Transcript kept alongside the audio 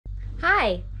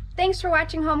Hi, thanks for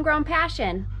watching Homegrown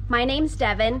Passion. My name's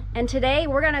Devin, and today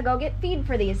we're gonna go get feed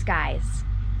for these guys.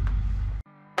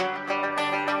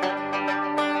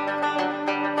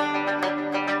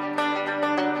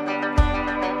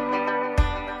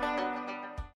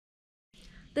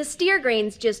 The steer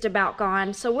grain's just about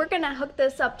gone, so we're gonna hook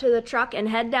this up to the truck and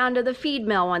head down to the feed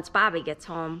mill once Bobby gets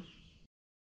home.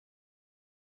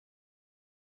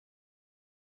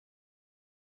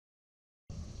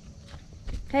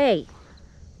 Hey.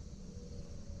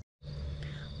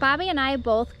 Bobby and I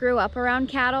both grew up around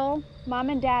cattle. Mom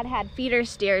and Dad had feeder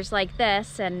steers like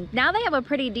this, and now they have a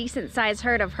pretty decent sized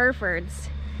herd of Herefords.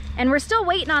 And we're still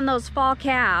waiting on those fall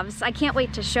calves. I can't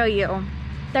wait to show you.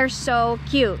 They're so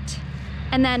cute.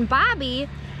 And then Bobby,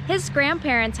 his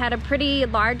grandparents had a pretty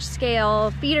large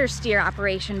scale feeder steer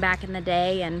operation back in the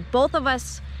day, and both of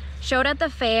us showed at the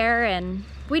fair, and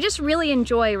we just really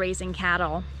enjoy raising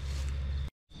cattle.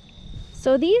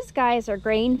 So these guys are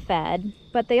grain fed,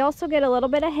 but they also get a little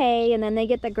bit of hay, and then they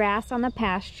get the grass on the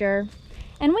pasture.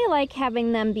 And we like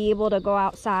having them be able to go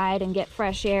outside and get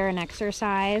fresh air and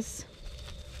exercise.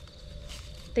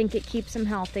 I think it keeps them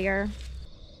healthier.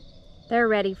 They're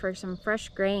ready for some fresh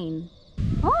grain.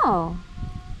 Oh.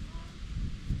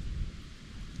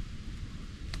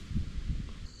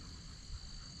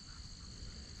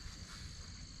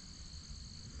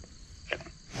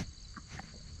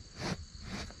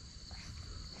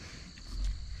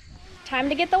 Time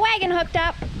to get the wagon hooked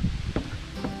up.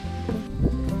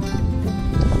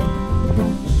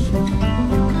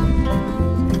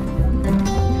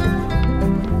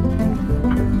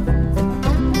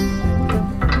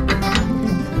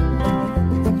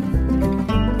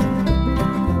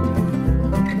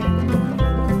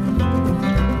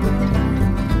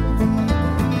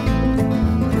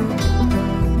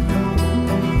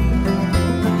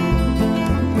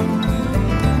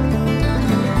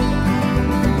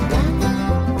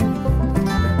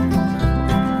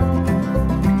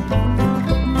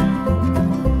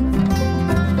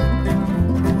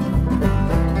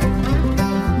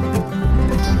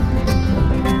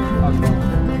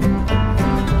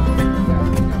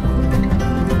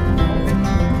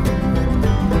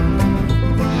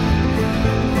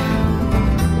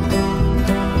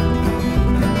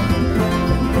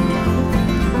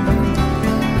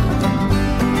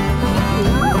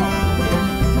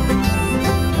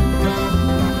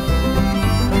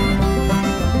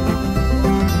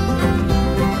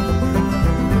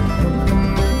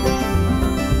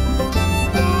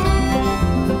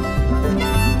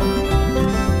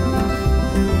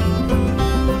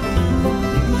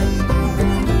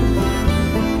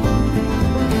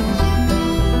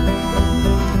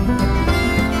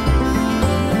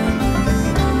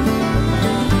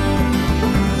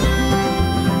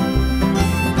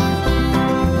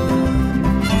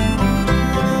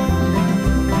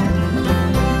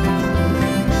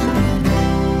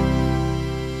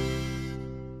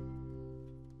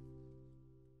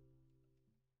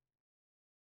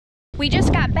 We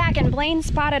just got back and Blaine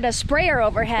spotted a sprayer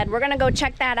overhead. We're gonna go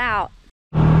check that out.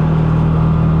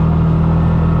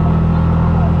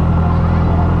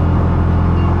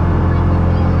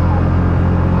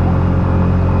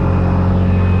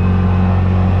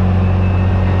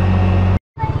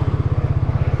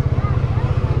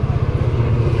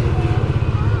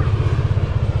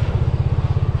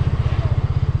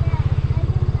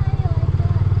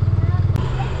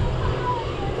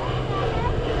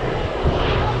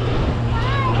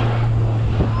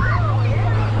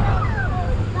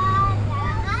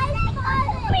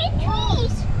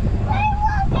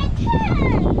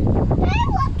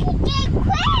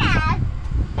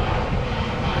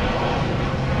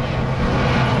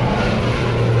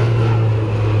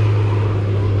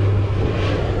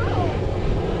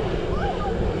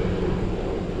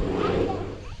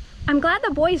 I'm glad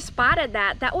the boys spotted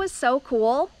that. That was so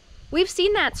cool. We've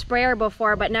seen that sprayer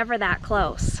before, but never that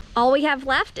close. All we have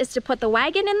left is to put the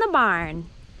wagon in the barn.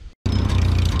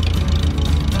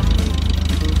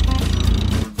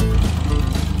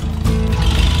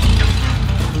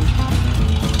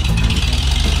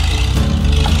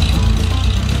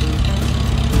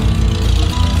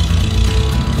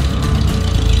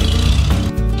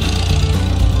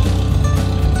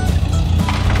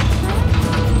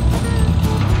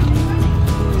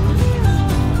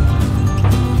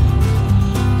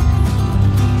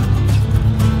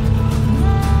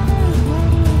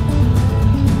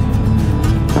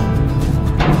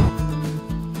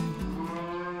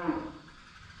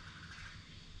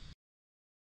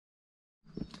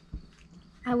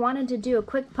 I wanted to do a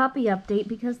quick puppy update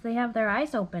because they have their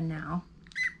eyes open now.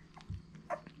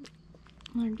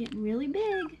 They're getting really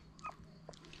big.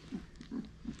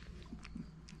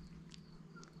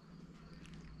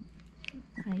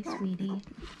 Hi, sweetie.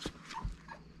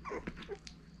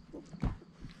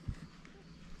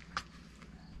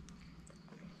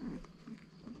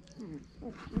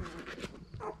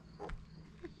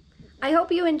 I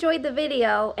hope you enjoyed the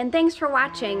video, and thanks for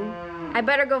watching. I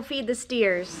better go feed the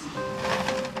steers.